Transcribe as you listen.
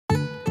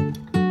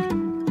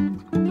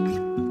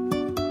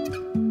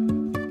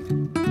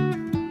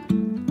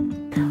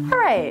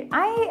right,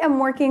 I am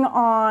working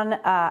on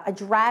a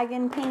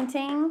dragon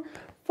painting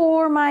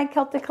for my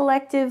Celtic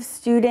Collective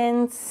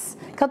students.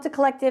 Celtic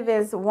Collective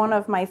is one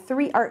of my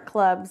 3 art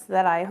clubs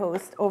that I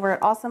host over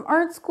at Awesome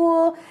Art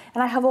School,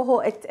 and I have a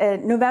whole,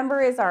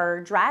 November is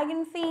our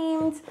dragon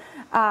themed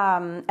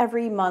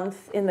every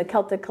month in the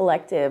Celtic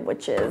Collective,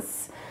 which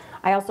is,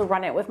 I also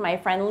run it with my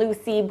friend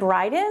Lucy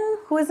Bryden,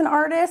 who is an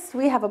artist.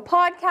 We have a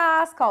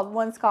podcast called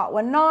One Scott,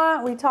 One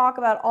Not. We talk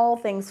about all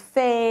things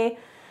fae,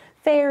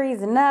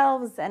 fairies and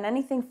elves and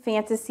anything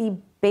fantasy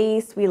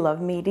based. We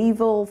love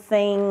medieval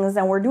things,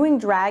 and we're doing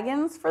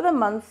dragons for the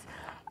month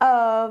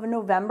of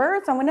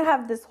November. So I'm gonna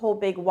have this whole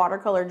big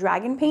watercolor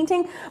dragon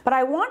painting, but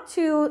I want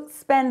to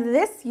spend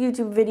this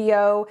YouTube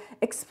video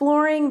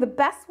exploring the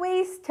best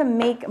ways to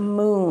make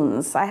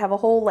moons. I have a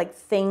whole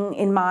thing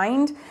in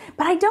mind,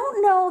 but I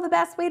don't know the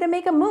best way to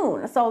make a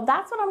moon. So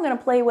that's what I'm gonna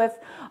play with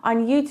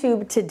on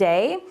YouTube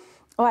today.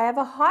 Oh, I have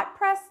a hot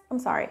press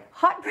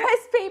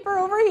paper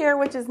over here,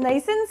 which is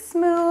nice and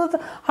smooth,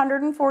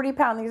 140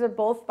 pound. These are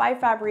both by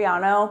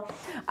Fabriano.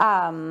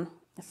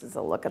 This is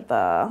a look at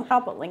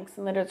I'll put links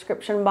in the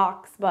description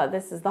box, but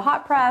this is the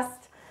hot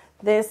pressed.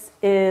 This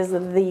is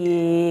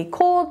the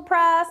cold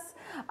press.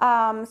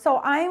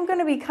 So I'm going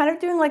to be kind of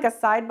doing like a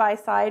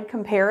side-by-side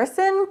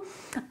comparison.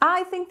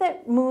 I think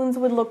that moons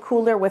would look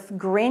cooler with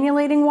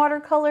granulating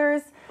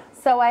watercolors.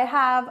 So I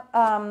have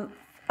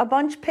a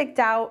bunch picked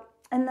out.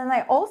 And then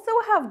I also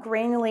have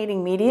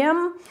granulating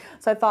medium.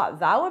 So I thought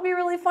that would be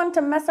really fun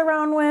to mess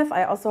around with.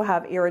 I also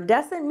have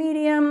iridescent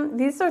medium.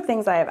 These are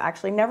things I have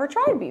actually never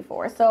tried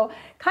before. So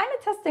kind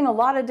of testing a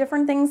lot of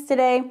different things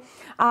today.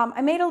 I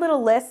made a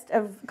little list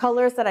of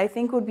colors that I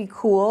think would be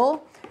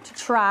cool to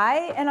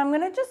try. And I'm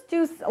gonna just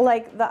do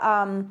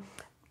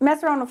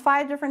mess around with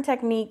 5 different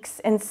techniques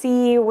and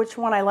see which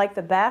one I like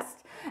the best.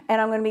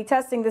 And I'm going to be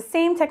testing the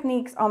same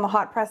techniques on the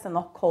hot press and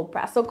the cold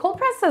press. So cold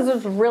press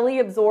is really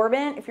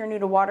absorbent if you're new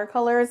to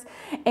watercolors,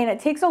 and it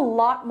takes a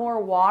lot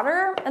more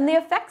water and the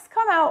effects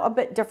come out a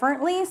bit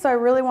differently. So I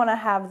really want to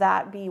have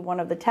that be one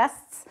of the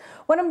tests.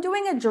 When I'm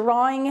doing a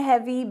drawing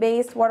heavy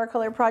based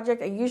watercolor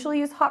project, I usually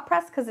use hot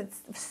press because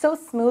it's so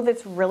smooth,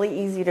 it's really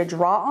easy to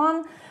draw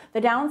on. The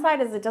downside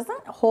is it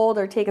doesn't hold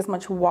or take as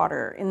much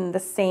water in the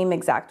same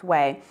exact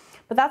way.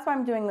 But that's why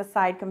I'm doing the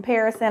side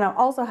comparison. I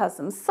also have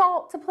some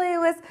salt to play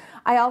with.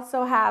 I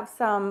also have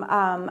some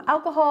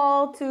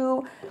alcohol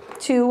to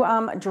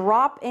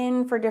drop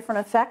in for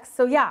different effects.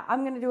 So yeah,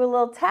 I'm gonna do a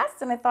little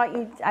test, and I thought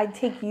I'd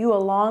take you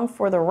along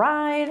for the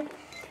ride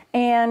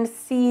and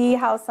see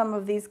how some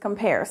of these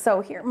compare. So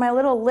here, my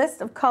little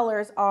list of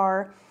colors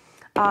are,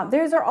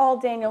 these are all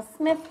Daniel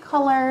Smith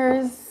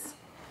colors.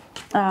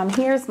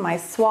 Here's my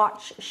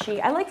swatch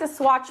sheet. I like to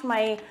swatch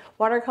my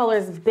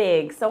watercolors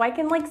big so I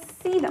can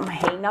see them.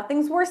 Hey,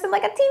 nothing's worse than a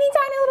teeny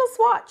tiny little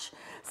swatch.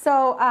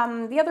 So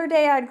the other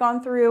day I'd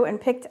gone through and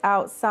picked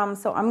out some,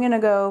 so I'm gonna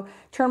go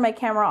turn my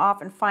camera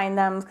off and find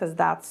them because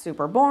that's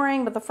super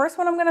boring. But the first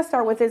one I'm gonna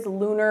start with is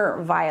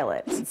Lunar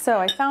Violet. So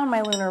I found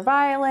my Lunar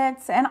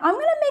Violets, and I'm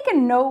gonna make a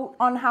note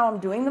on how I'm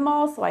doing them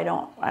all so I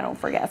don't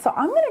forget. So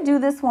I'm gonna do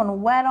this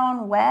one wet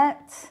on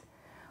wet,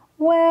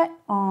 wet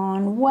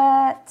on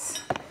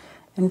wet.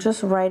 And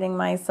just writing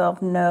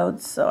myself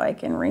notes so I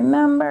can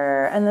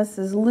remember. And this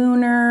is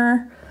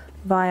Lunar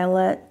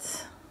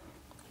Violet.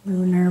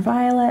 Lunar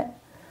Violet.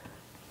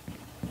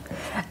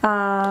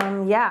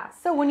 Yeah,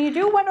 so when you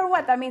do wet on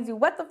wet, that means you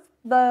wet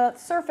the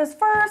surface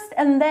first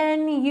and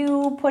then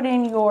you put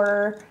in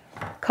your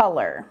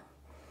color.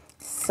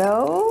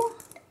 So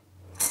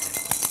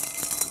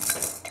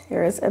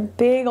here's a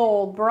big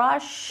old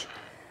brush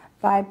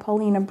by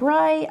Paulina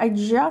Bright. I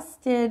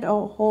just did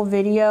a whole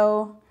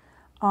video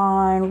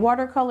on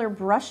watercolor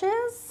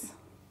brushes,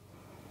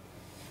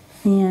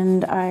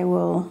 and I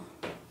will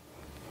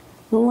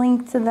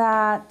link to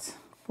that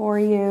for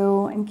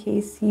you in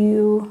case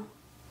you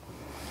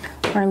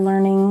are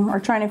learning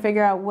or trying to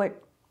figure out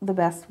what the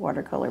best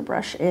watercolor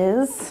brush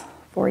is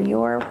for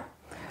your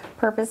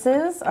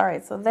purposes. All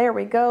right, so there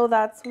we go,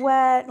 that's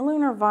wet.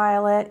 Lunar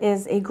Violet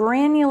is a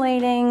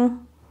granulating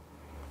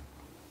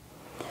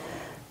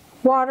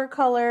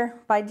watercolor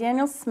by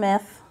Daniel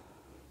Smith.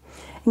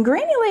 And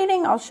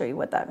granulating, I'll show you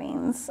what that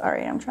means. All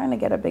right, I'm trying to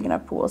get a big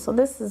enough pool. So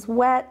this is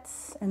wet,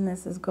 and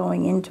this is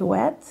going into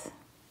wet.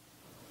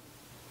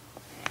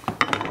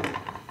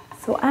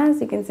 So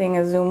as you can see, I'm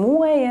gonna zoom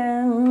way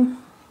in.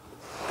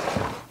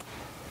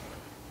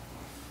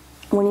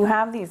 When you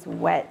have these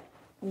wet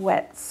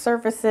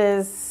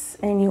surfaces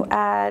and you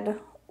add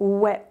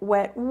wet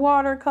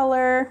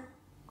watercolor,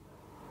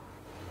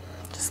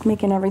 just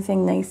making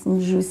everything nice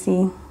and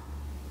juicy.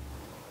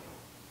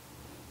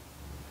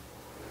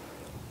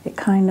 It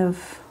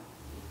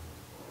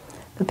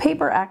the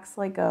paper acts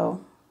like a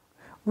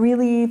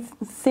really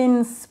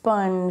thin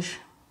sponge.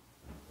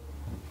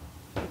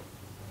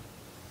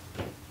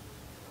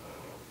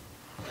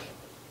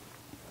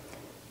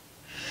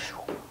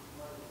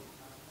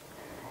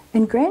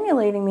 And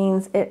granulating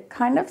means it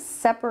kind of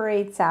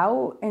separates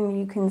out and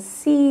you can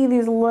see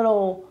these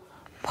little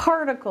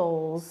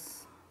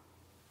particles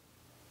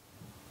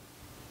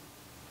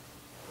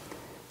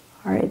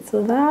All right,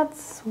 so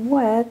that's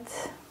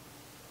wet.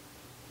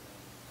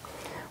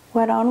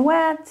 Wet on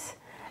wet.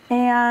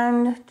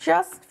 And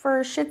just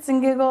for shits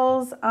and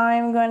giggles,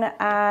 I'm going to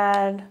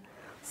add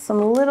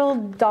some little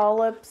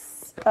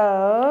dollops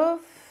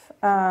of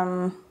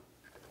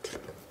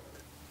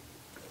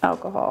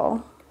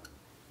alcohol.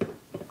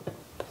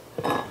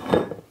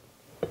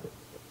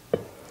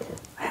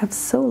 I have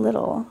so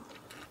little.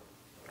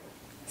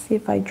 Let's see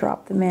if I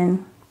drop them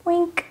in.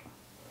 Boink,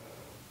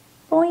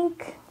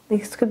 boink.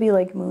 These could be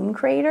like moon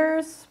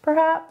craters,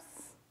 perhaps.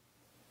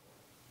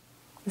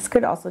 This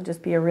could also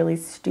just be a really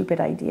stupid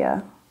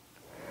idea.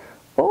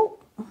 Oh,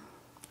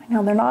 I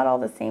know, they're not all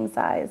the same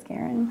size,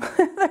 Karen.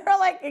 They're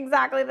like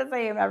exactly the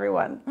same,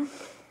 everyone. I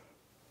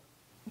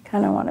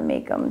kind of want to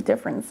make them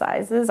different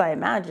sizes, I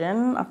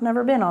imagine. I've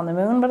never been on the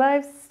moon, but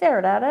I've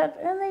stared at it,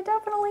 and they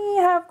definitely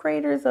have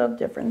craters of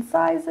different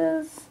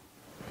sizes.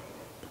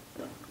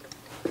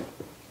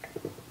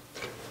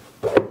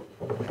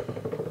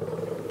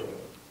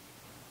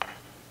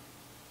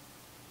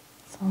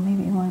 So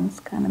maybe one's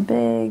kind of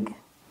big.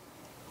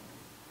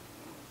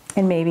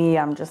 And maybe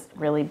I'm just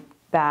really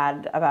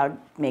bad about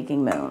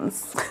making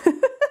moons.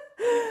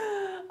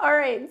 All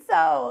right,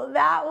 so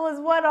that was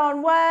wet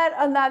on wet,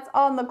 and that's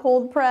on the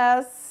cold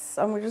press.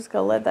 And we're just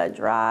gonna let that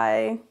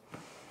dry.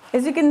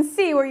 As you can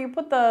see, where you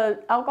put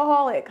the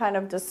alcohol, it kind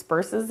of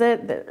disperses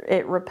it,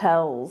 it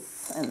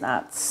repels, and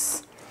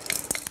that's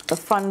the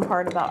fun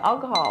part about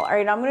alcohol. All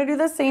right, I'm gonna do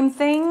the same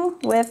thing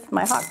with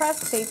my hot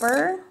press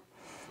paper.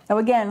 Now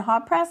again,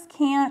 hot press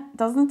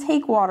doesn't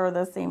take water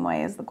the same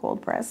way as the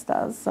cold press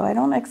does, so I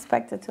don't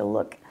expect it to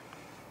look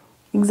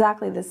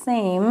exactly the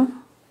same.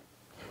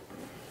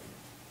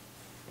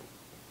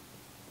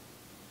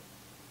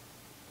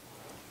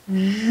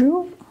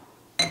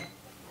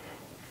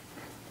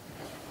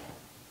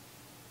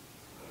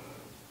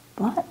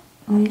 But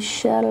we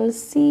shall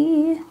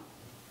see.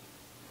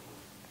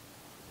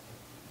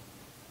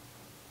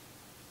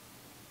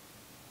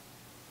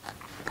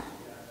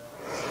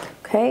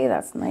 Okay,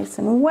 that's nice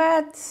and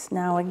wet.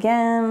 Now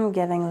again,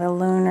 getting the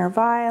Lunar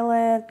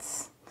Violet.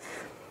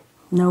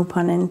 No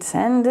pun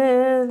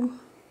intended.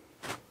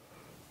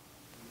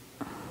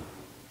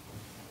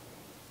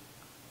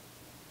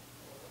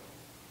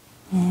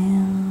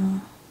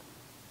 And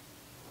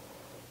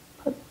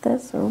put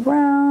this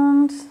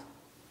around.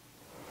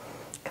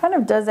 Kind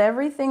of does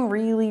everything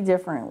really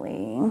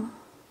differently,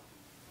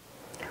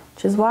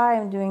 which is why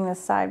I'm doing this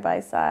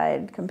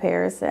side-by-side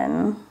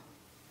comparison.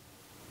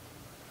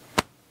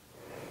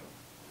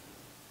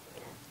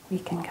 We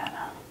can kind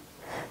of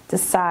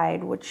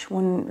decide which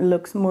one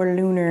looks more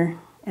lunar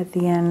at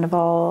the end of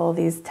all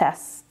these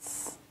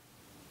tests.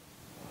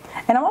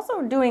 And I'm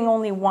also doing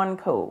only one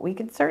coat. We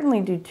could certainly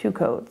do 2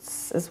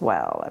 coats as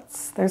well.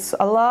 There's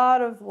a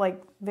lot of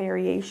like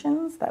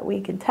variations that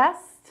we could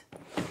test.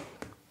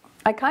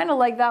 I kind of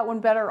like that one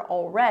better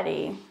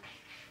already.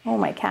 Oh,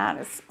 my cat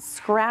is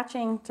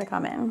scratching to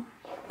come in.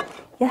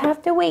 You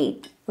have to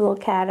wait, little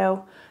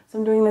catto. So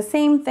I'm doing the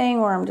same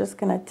thing where I'm just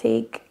gonna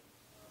take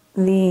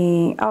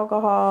the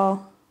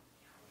alcohol.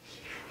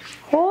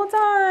 Hold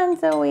on,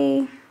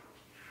 Zoe.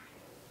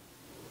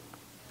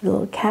 The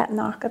little cat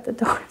knock at the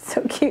door,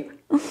 so cute.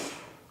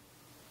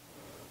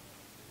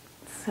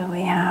 So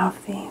we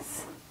have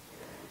these,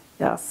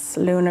 yes,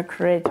 lunar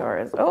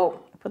craters. Oh,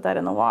 I put that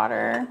in the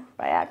water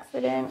by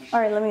accident. All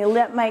right, let me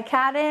let my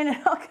cat in and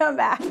I'll come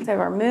back. So we have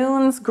our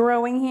moons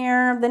growing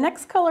here. The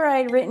next color I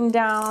had written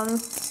down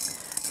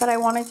that I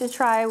wanted to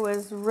try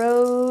was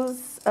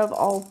Rose of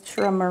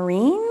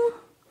Ultramarine.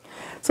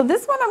 So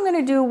this one I'm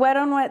gonna do wet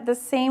on wet the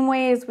same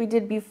way as we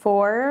did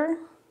before,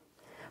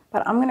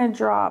 but I'm gonna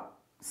drop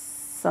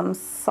some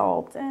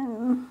salt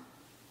in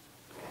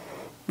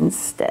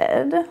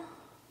instead.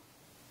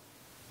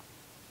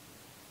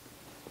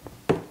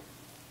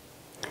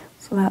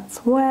 So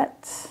that's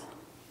wet.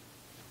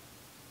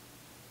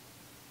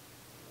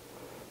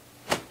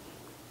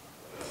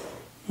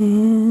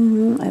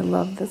 And I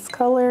love this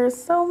color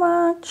so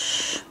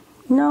much.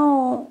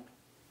 No,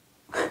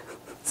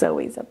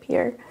 Zoe's up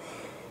here.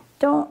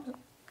 Don't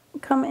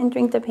come and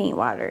drink the paint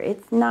water.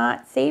 It's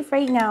not safe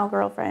right now,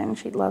 girlfriend.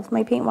 She loves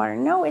my paint water.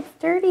 No, it's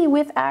dirty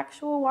with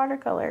actual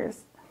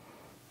watercolors.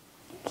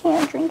 You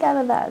can't drink out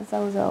of that,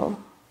 Zozo.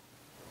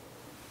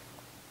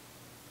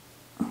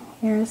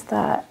 Here's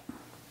that.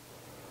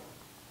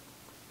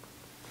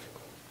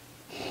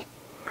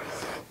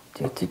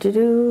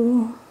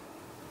 Do-do-do-do.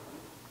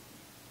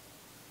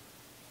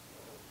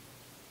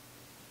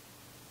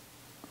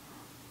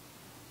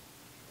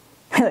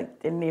 I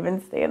like didn't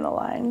even stay in the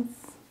lines.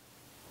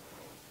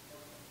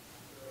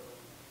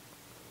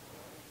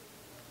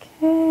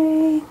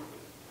 Okay.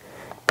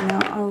 Now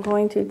I'm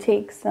going to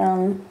take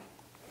some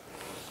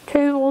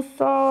table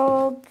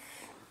salt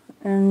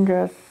and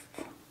just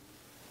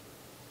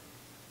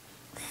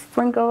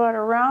sprinkle it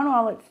around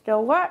while it's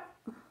still wet.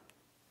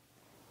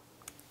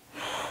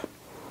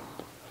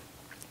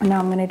 And now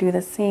I'm going to do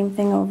the same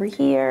thing over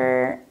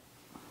here.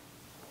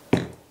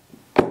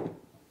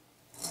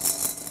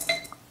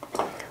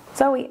 It's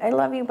Zoe, I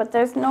love you, but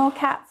there's no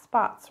cat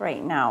spots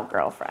right now,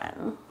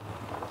 girlfriend.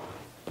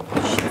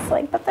 She's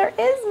like, but there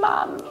is,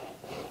 Mom.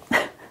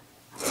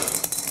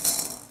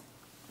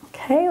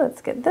 Okay,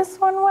 let's get this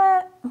one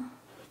wet.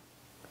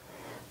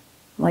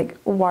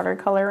 Like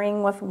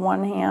watercoloring with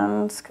one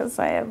hand because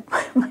I have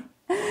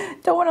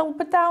don't want to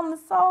put down the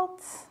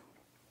salt.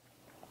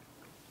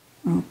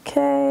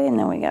 Okay, and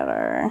then we got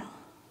our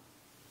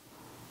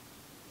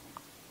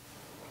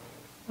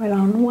wet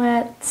on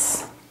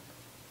wet.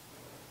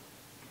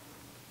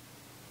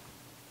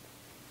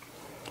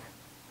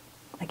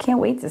 I can't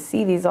wait to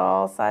see these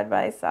all side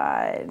by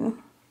side.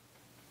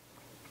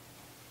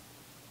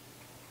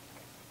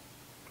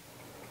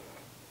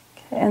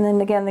 Okay, and then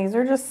again, these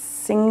are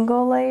just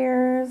single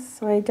layers,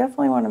 so I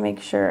definitely want to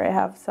make sure I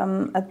have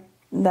some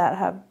that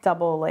have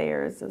double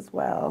layers as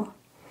well.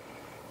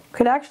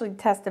 Could actually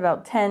test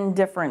about 10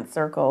 different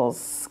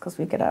circles because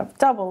we could have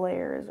double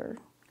layers or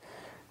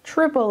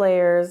triple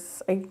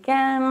layers.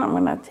 Again, I'm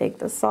going to take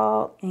the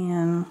salt,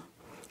 and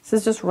this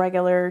is just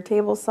regular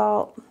table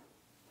salt.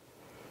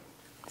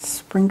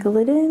 Sprinkle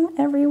it in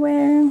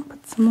everywhere.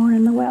 Put some more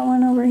in the wet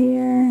one over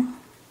here.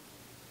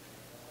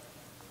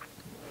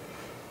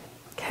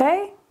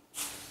 Okay.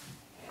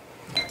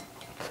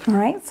 All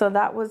right, so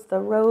that was the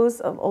rose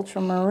of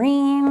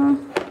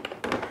ultramarine.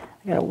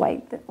 I gotta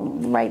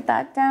write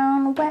that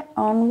down, wet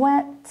on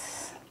wet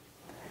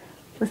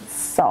with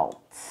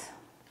salt.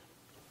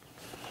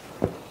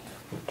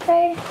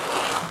 Okay,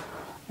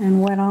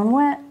 and wet on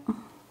wet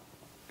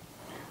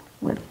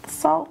with the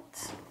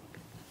salt.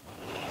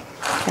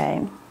 Okay,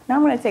 now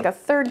I'm gonna take a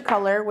third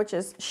color, which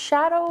is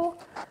Shadow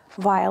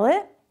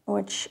Violet,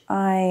 which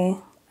I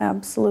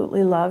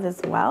absolutely love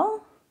as well.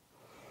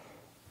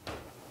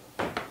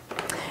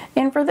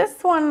 And for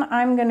this one,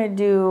 I'm gonna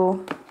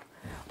do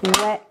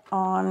wet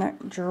on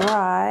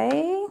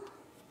dry.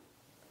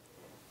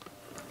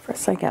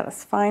 First I gotta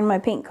find my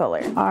paint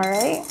color. All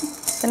right,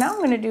 so now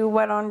I'm gonna do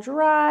wet on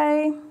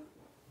dry.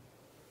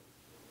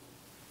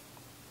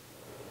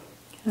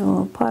 Get a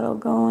little puddle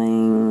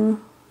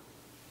going.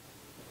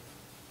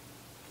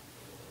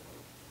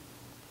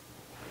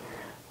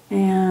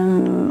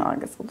 And I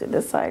guess we'll do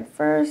this side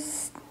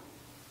first.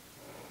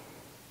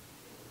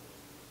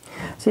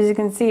 So as you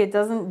can see, it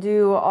doesn't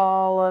do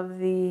all of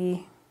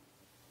the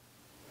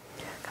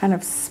kind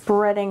of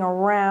spreading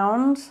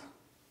around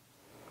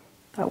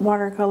that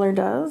watercolor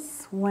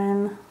does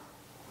when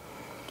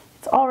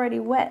it's already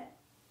wet.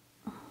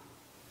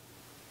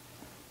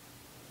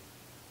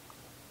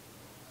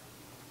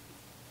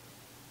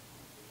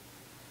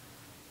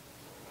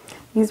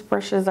 These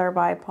brushes are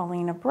by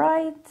Paulina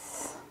Bright.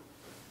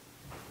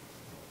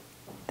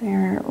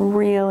 They're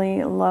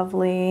really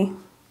lovely,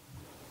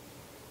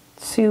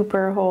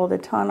 super hold a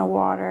ton of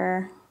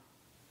water.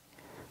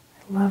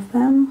 I love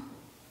them.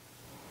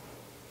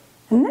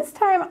 And this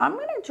time I'm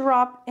going to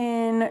drop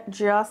in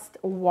just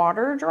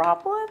water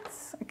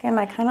droplets. Again,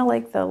 I kind of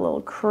like the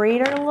little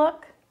crater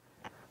look.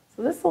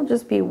 So this will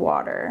just be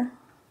water.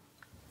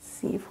 Let's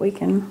see if we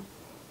can.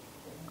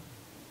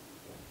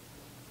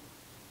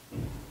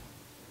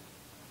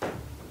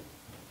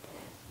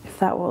 If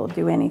that will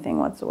do anything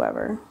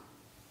whatsoever.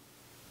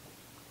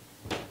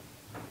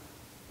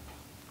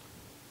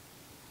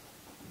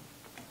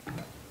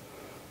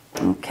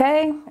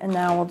 Okay, and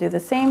now we'll do the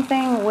same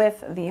thing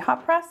with the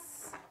hot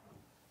press.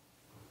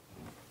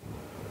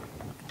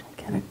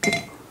 Get a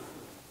good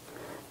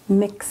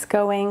mix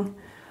going.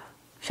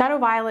 Shadow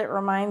Violet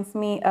reminds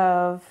me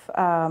of,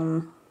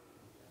 it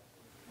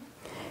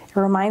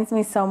reminds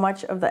me so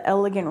much of the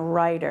Elegant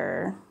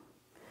Writer,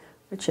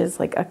 which is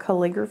like a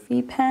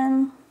calligraphy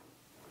pen.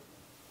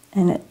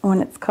 And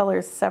when its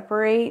colors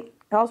separate,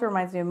 it also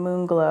reminds me of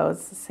Moon Glow.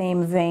 It's the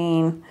same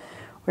vein,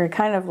 where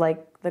kind of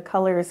like the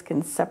colors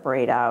can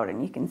separate out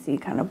and you can see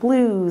kind of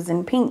blues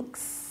and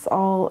pinks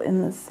all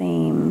in the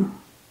same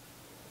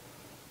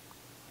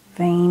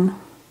vein.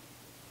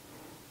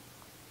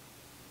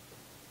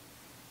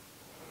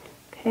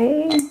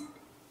 Okay,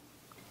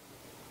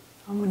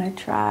 I'm gonna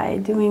try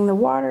doing the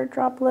water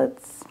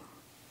droplets.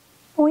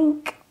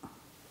 Oink.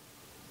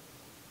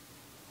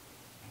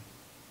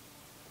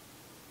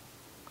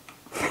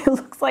 It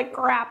looks like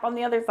crap on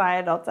the other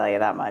side, I'll tell you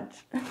that much.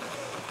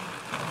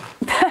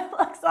 That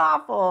looks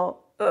awful.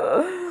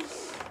 Ugh.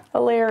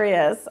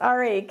 Hilarious. All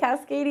right,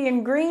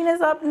 Cascade Green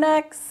is up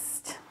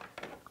next,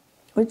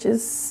 which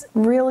is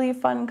really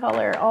fun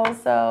color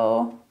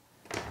also.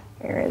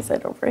 Where is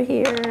it? Over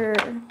here.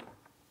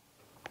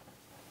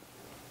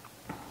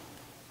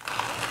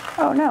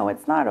 Oh no,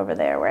 it's not over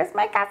there. Where's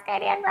my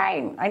Cascade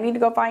Green? I need to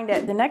go find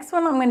it. The next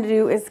one I'm going to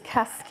do is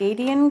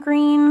Cascade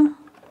Green.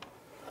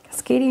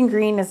 Cascade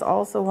Green is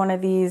also one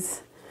of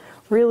these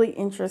really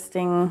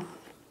interesting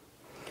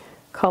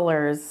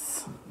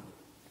colors.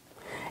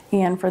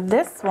 And for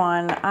this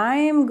one, I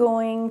am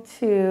going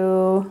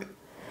to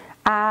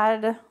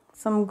add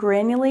some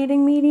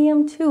granulating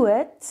medium to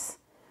it.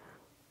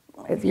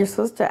 You're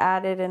supposed to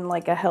add it in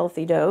like a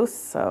healthy dose,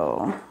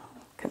 so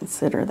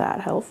consider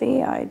that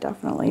healthy. I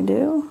definitely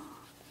do.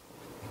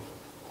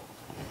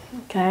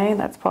 Okay,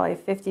 that's probably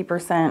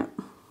 50%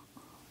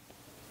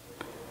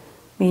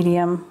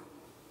 medium.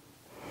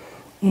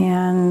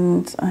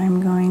 And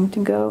I'm going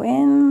to go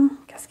in.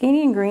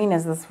 Cascade Green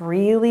is this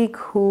really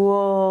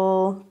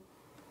cool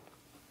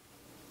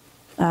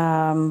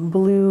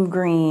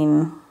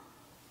blue-green.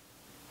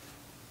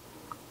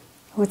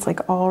 Oh, it's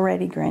like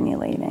already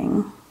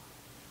granulating.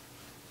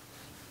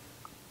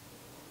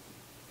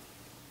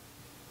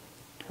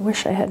 I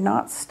wish I had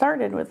not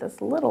started with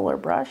this littler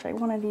brush. I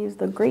wanted to use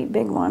the great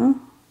big one.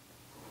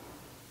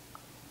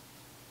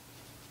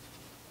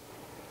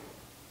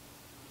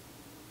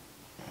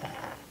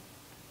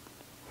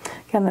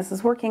 Again, this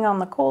is working on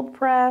the cold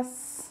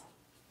press.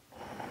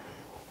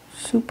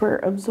 Super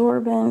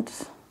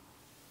absorbent.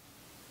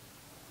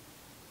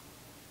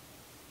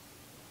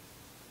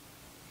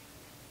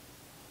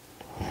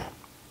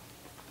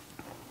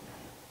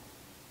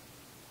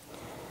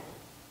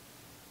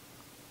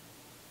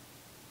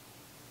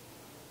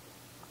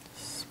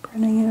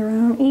 Spreading it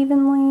around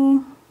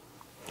evenly.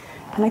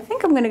 And I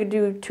think I'm going to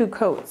do 2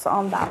 coats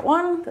on that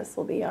one. This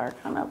will be our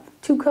kind of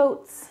 2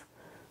 coats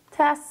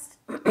test.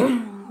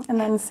 And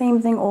then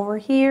same thing over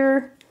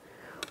here,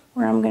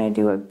 where I'm going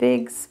to do a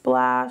big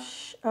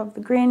splash of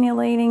the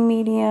granulating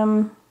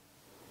medium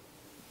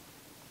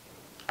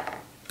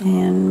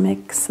and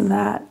mix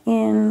that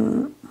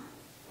in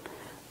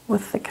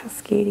with the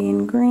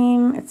Cascade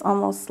Green. It's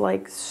almost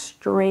like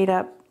straight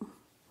up.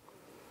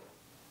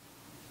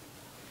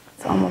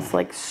 It's almost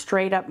like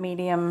straight up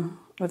medium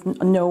with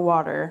no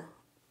water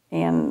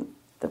and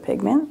the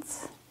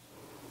pigments.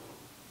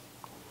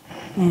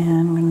 And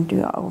I'm going to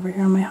do that over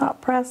here on my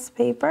hot press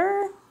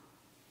paper.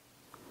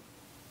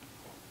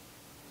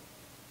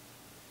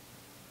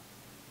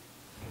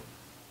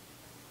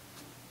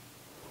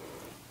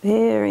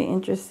 Very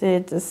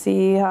interested to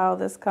see how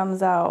this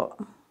comes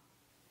out.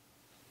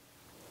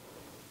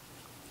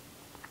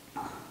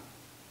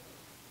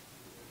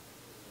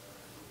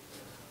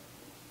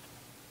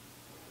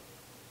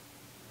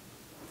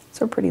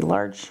 These are pretty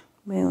large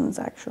moons,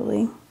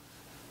 actually.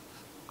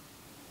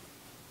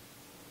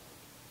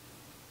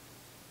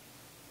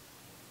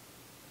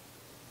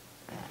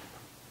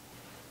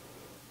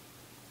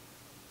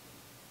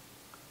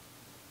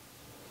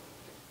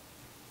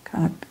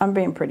 I'm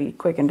being pretty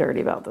quick and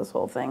dirty about this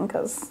whole thing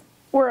because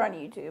we're on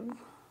YouTube.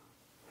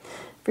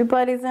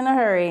 Everybody's in a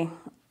hurry.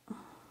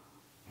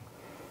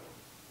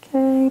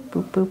 Okay,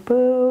 boo, boo,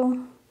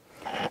 boo.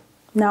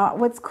 Now,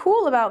 what's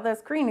cool about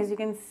this green is you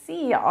can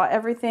see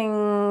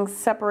everything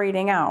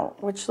separating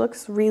out, which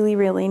looks really,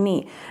 really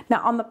neat.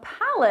 Now, on the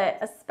palette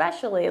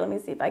especially, let me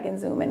see if I can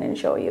zoom in and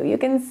show you. You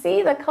can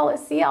see the color,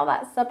 see all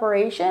that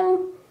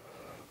separation?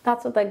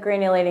 That's what that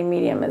granulating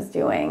medium is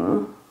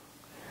doing.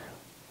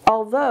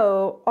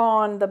 Although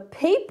on the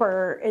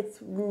paper,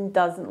 it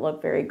doesn't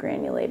look very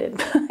granulated,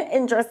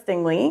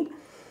 interestingly.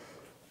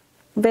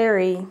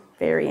 Very,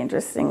 very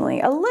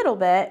interestingly. A little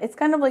bit. It's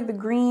kind of like the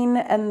green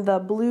and the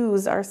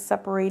blues are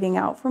separating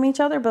out from each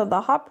other, but the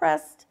hot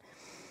pressed,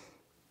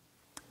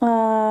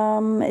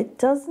 it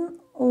doesn't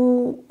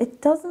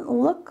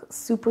look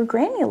super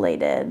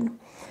granulated.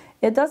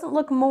 It doesn't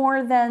look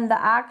more than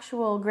the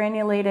actual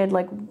granulated,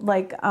 like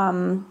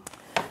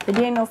the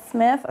Daniel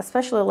Smith,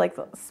 especially like,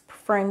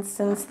 for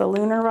instance, the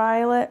Lunar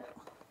Violet.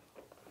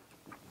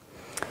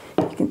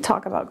 You can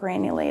talk about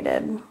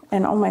granulated.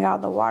 And oh my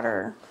God, the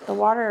water,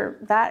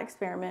 that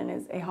experiment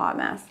is a hot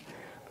mess.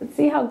 But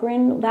see how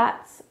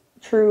that's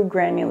true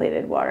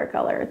granulated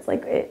watercolor. It's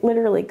like, it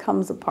literally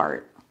comes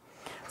apart.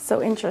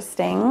 So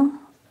interesting.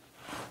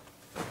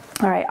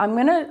 All right, I'm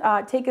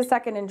gonna take a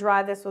second and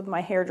dry this with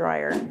my hair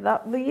dryer.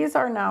 These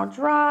are now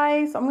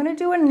dry, so I'm gonna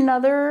do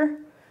another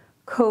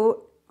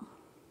coat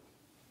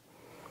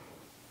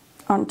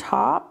on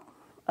top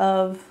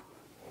of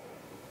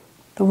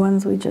the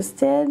ones we just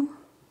did.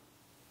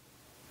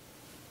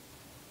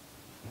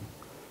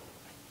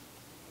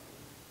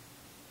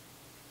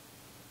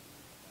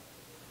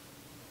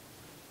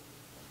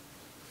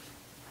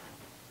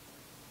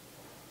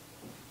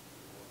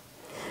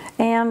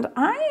 And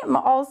I'm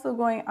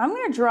going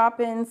to drop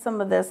in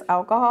some of this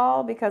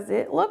alcohol because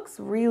it looks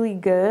really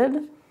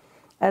good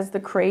as the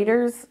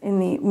craters in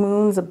the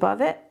moons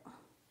above it.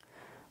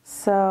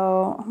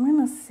 So I'm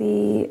going to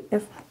see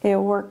if it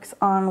works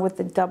on with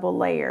the double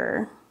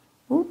layer.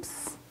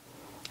 Oops.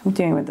 I'm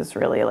doing with this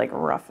really like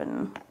rough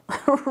and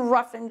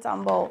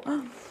tumble.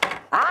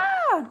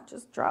 Ah,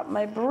 just dropped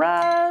my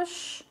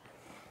brush.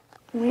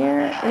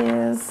 Where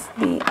is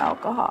the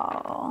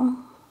alcohol?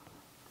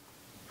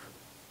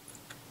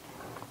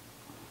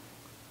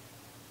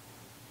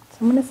 So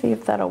I'm going to see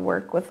if that'll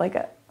work with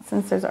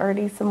since there's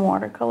already some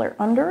watercolor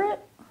under it.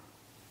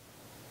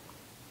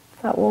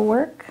 That will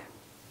work.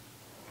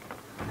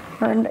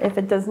 Or if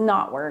it does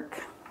not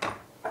work,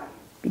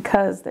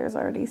 because there's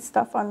already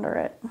stuff under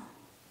it.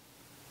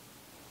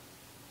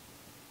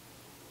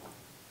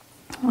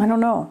 I don't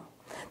know.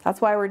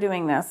 That's why we're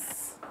doing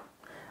this.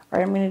 All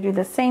right, I'm going to do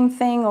the same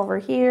thing over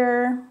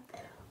here.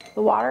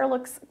 The water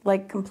looks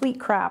like complete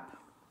crap.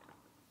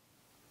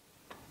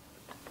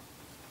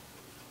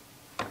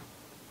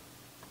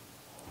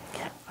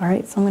 All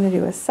right, so I'm going to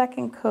do a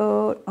second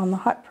coat on the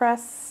hot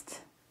pressed.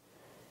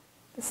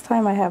 This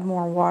time I have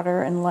more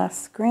water and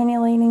less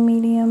granulating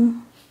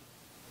medium.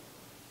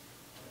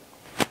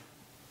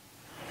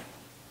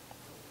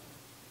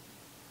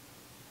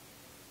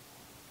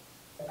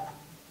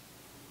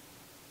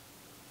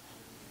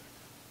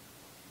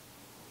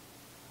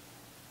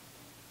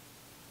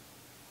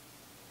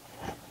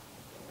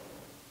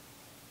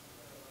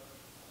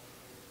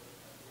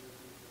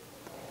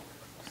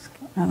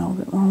 Add a little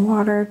bit more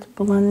water to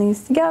blend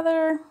these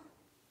together.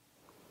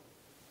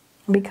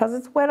 Because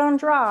it's wet on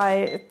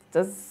dry,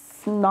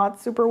 it's not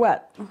super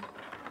wet.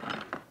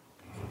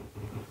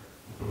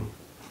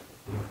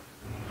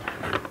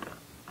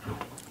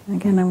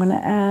 Again, I'm going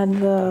to add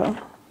the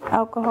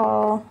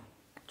alcohol,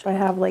 which I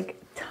have like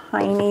a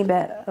tiny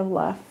bit of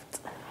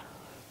left.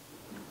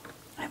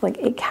 I have like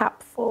a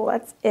capful,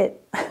 that's it.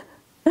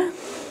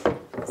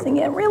 Using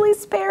it really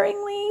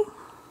sparingly.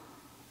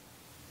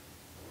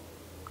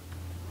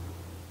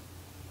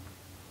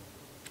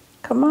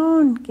 Come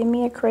on, give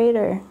me a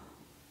crater.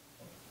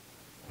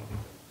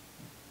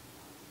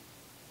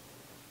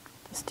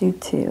 Just do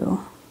 2.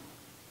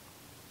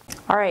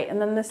 All right,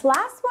 and then this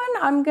last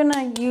one I'm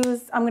gonna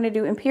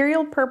do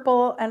Imperial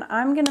Purple, and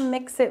I'm gonna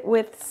mix it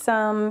with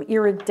some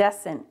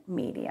iridescent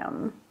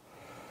medium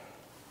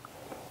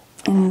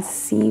and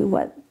see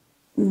what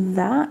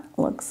that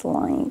looks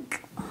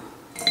like.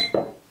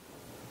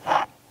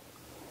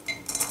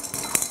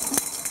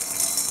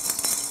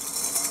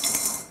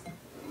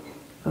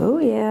 Oh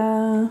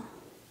yeah,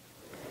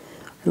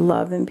 I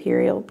love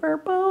Imperial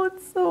Purple,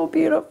 it's so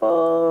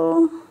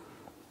beautiful.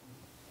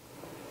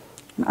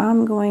 And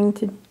I'm going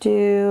to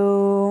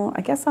do,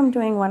 I guess I'm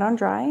doing wet on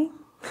dry,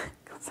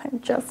 because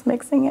I'm just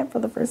mixing it for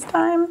the first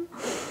time.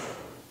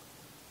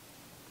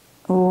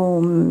 Oh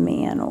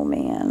man, oh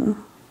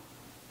man.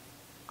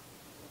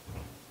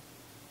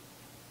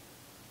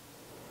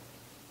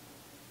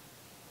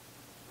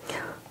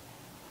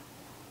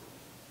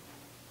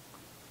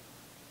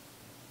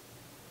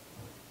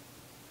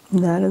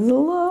 That is a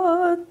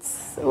lot.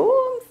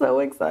 Oh, I'm so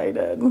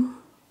excited.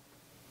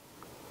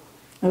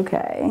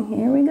 Okay,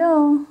 here we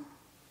go.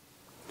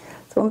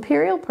 So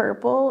Imperial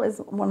Purple is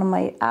one of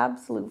my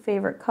absolute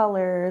favorite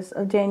colors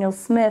of Daniel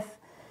Smith,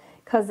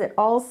 because it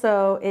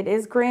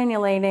is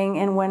granulating,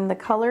 and when the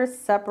colors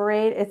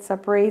separate, it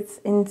separates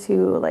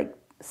into like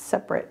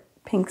separate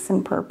pinks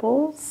and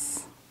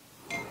purples,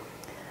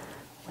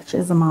 which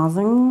is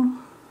amazing.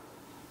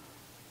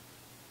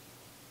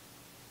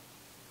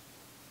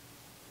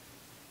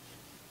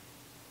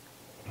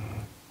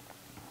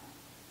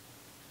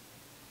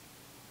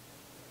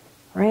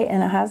 Right,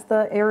 and it has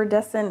the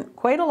iridescent,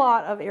 quite a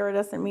lot of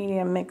iridescent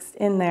medium mixed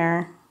in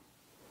there.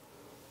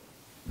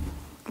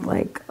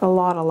 Like a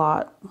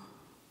lot.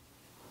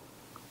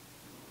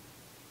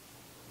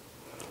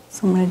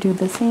 So I'm going to do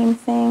the same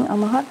thing on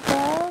the hot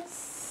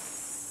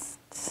press.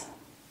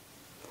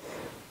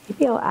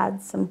 Maybe I'll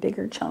add some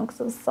bigger chunks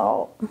of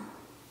salt.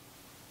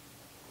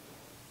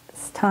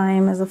 This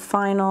time as a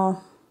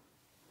final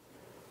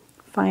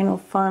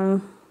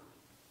fun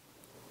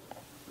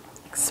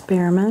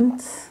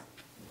experiment.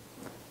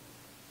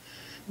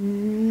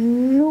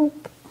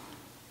 Nope.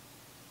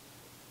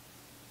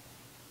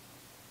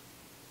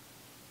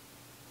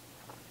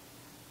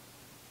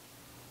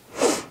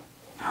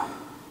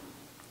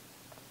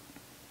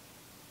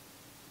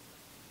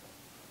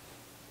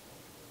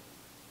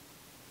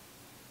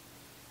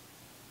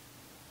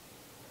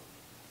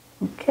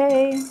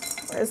 Okay,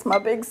 where's my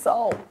big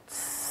salt?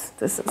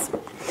 This is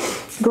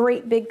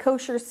great big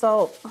kosher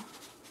salt.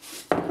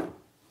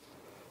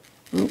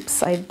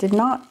 Oops, I did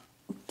not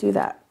do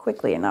that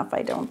quickly enough,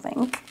 I don't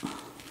think.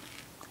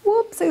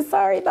 Whoops, I'm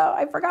sorry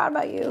I forgot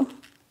about you.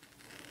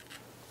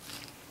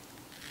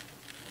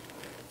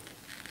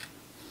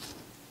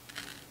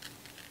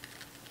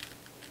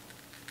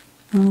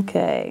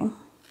 Okay.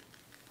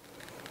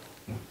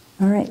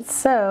 All right,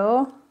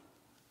 so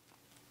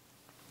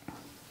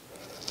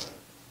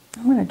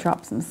I'm gonna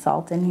drop some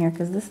salt in here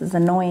because this is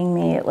annoying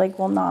me. It like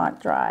will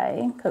not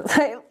dry because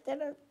I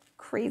did a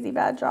crazy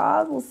bad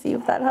job. We'll see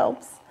if that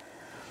helps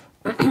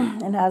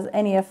and has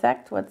any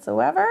effect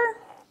whatsoever.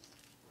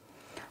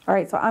 All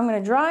right, so I'm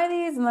gonna dry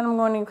these and then I'm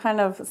going to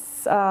kind of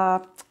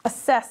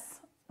assess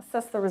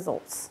the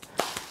results.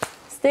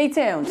 Stay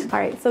tuned. All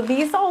right, so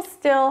these all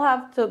still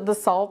have the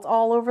salt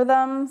all over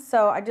them.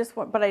 So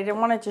but I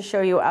wanted to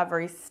show you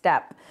every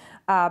step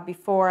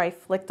before I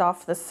flicked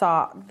off the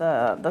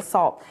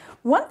salt.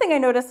 One thing I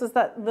noticed was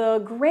that the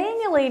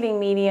granulating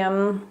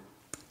medium,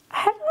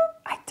 I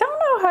don't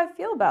know how I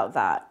feel about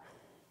that.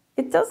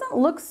 It doesn't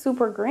look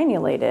super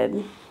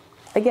granulated.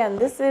 Again,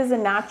 this is a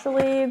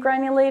naturally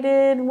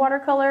granulated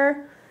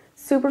watercolor,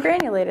 super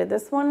granulated.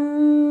 This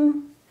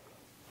one,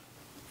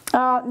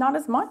 not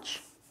as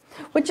much,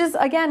 which is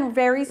again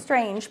very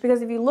strange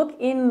because if you look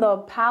in the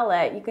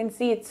palette, you can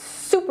see it's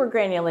super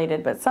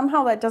granulated, but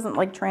somehow that doesn't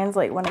like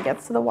translate when it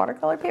gets to the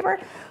watercolor paper.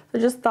 So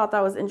just thought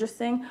that was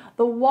interesting.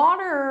 The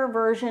water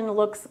version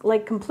looks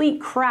like complete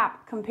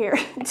crap compared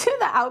to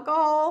the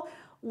alcohol.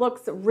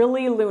 Looks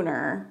really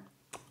lunar.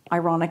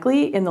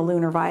 ironically, in the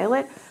Lunar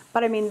Violet.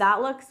 But I mean,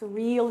 that looks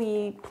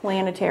really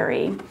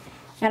planetary.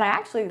 And I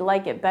actually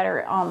like it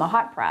better on the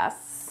hot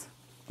press,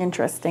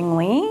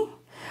 interestingly.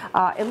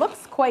 It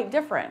looks quite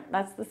different.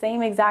 That's the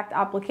same exact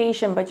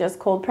application, but just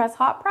cold press,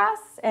 hot press,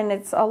 and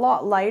it's a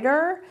lot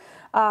lighter.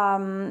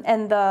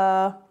 And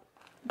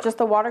just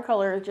the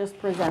watercolor just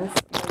presents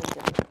really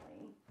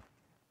differently,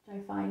 which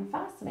I find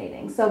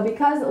fascinating. So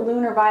because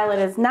Lunar Violet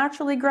is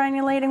naturally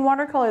granulating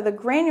watercolor, the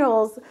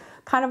granules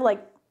kind of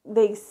like,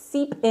 they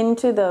seep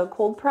into the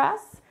cold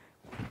press.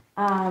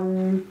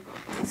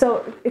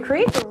 So it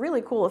creates a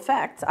really cool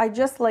effect. I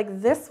just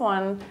like this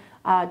one.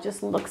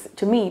 Just looks,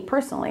 to me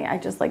personally, I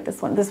just like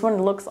this one. This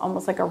one looks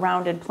almost like a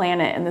rounded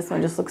planet, and this one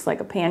just looks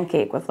like a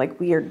pancake with like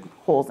weird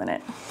holes in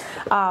it.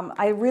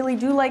 I really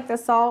do like the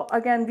salt.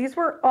 Again, these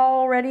were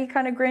already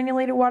kind of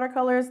granulated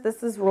watercolors.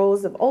 This is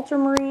Rose of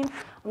Ultramarine.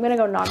 I'm gonna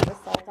go knock the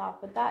salt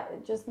off, but that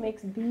it just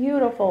makes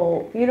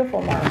beautiful,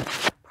 beautiful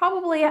marks.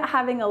 Probably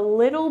having a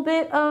little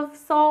bit of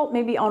salt,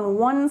 maybe on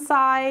one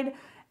side,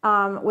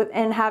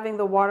 and having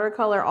the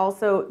watercolor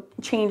also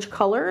change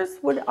colors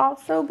would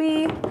also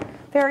be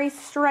very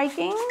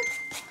striking.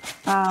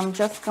 I'm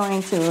just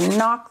going to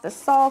knock the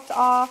salt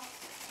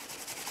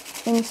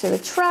off into the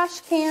trash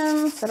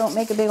can so I don't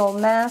make a big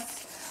old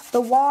mess.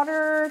 The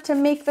water to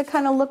make the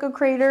kind of look of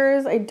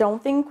craters I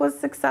don't think was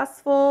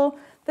successful.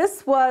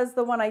 This was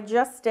the one I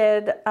just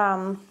did,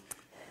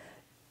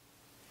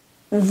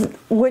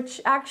 which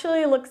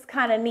actually looks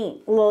kind of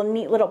neat.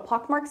 Neat little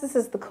pockmarks. This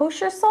is the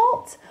kosher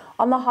salt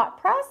on the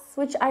hot press,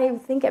 which I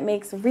think it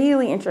makes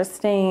really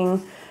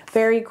interesting,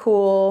 very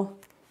cool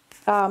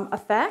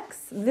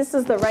effects. This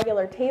is the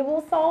regular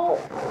table salt,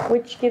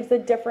 which gives a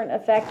different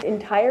effect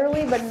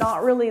entirely, but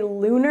not really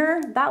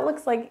lunar. That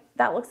looks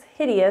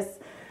hideous.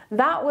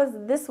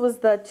 This was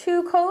the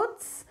 2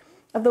 coats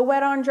of the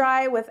wet on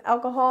dry with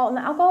alcohol, and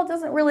the alcohol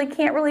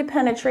can't really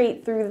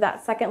penetrate through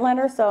that second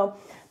layer. So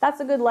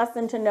that's a good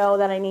lesson to know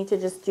that I need to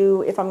just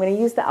do, if I'm going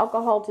to use the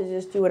alcohol, to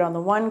just do it on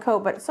the 1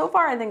 coat. But so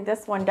far I think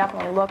this one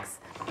definitely looks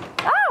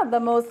the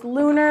most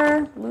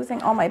lunar.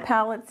 Losing all my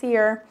palettes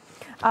here.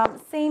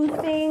 Same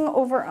thing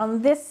over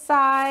on this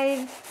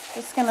side.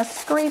 Just gonna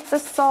scrape the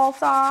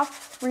salt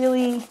off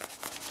really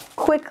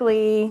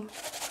quickly.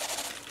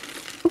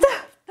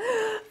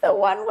 The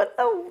one with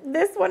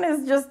this one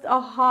is just a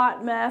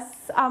hot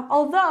mess.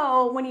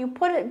 Although when you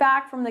put it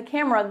back from the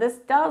camera, this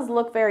does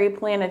look very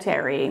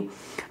planetary.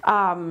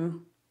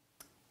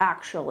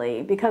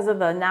 Actually, because of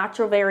the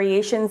natural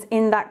variations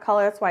in that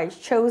color. That's why I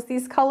chose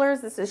these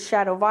colors. This is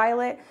Shadow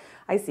Violet.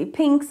 I see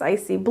pinks, I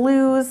see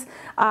blues,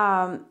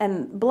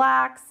 and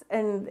blacks,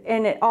 and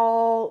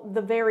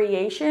the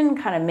variation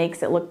kind of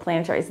makes it look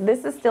planetary. So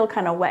this is still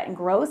kind of wet and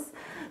gross.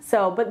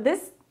 So, but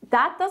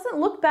that doesn't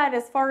look bad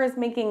as far as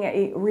making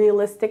a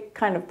realistic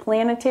kind of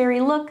planetary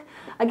look.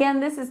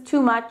 Again, this is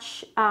too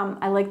much.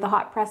 I like the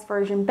hot press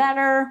version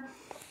better.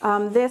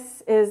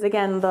 This is,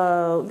 again,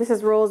 this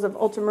is Rose of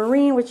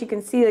Ultramarine, which you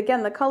can see,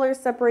 again, the colors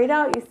separate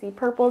out. You see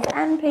purples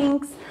and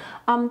pinks.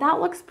 That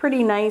looks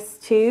pretty nice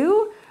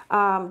too.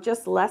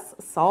 Just less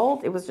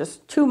salt. It was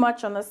just too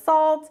much on the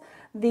salt.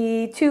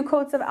 The 2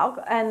 coats of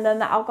alcohol, and then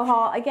the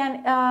alcohol.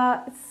 Again,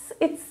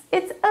 it's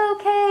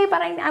okay,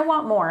 but I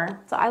want more.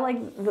 So I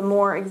like the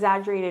more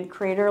exaggerated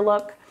crater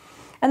look.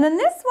 And then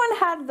this one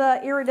had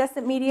the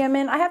iridescent medium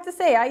in. I have to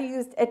say, I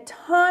used a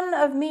ton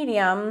of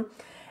medium,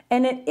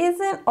 and it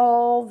isn't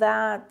all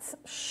that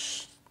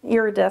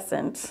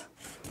iridescent.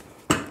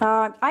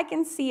 I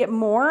can see it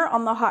more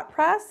on the hot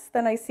press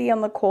than I see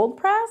on the cold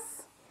press.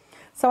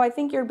 So I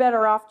think you're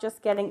better off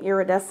just getting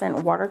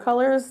iridescent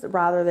watercolors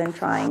rather than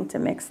trying to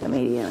mix the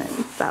medium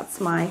in.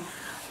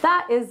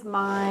 That is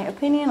my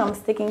opinion. I'm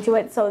sticking to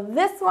it. So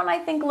this one I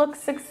think looks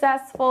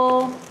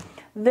successful.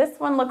 This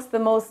one looks the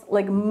most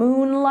like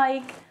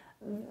moon-like.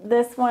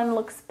 This one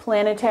looks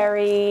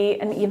planetary,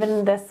 and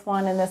even this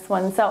one and this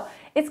one. So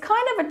it's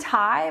kind of a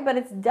tie, but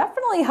it's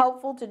definitely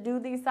helpful to do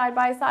these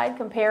side-by-side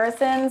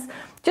comparisons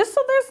just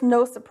so there's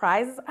no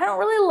surprises. I don't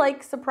really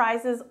like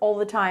surprises all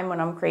the time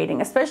when I'm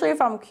creating, especially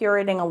if I'm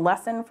curating a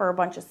lesson for a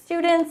bunch of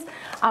students.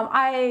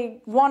 I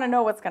want to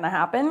know what's going to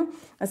happen,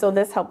 and so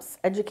this helps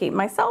educate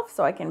myself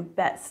so I can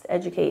best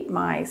educate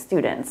my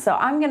students. So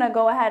I'm going to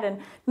go ahead and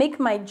make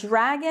my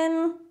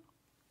dragon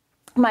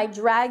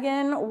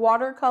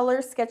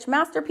watercolor sketch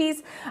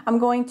masterpiece. I'm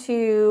going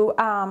to,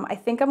 I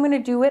think I'm going to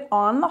do it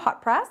on the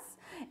hot press,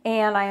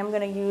 and I am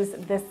going to use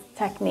this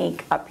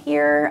technique up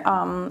here,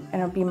 and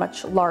it'll be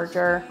much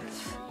larger.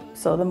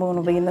 So the moon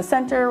will be in the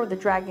center with the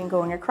dragon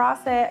going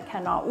across it.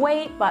 Cannot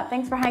wait, but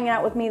thanks for hanging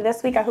out with me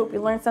this week. I hope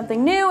you learned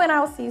something new, and I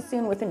will see you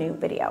soon with a new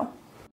video.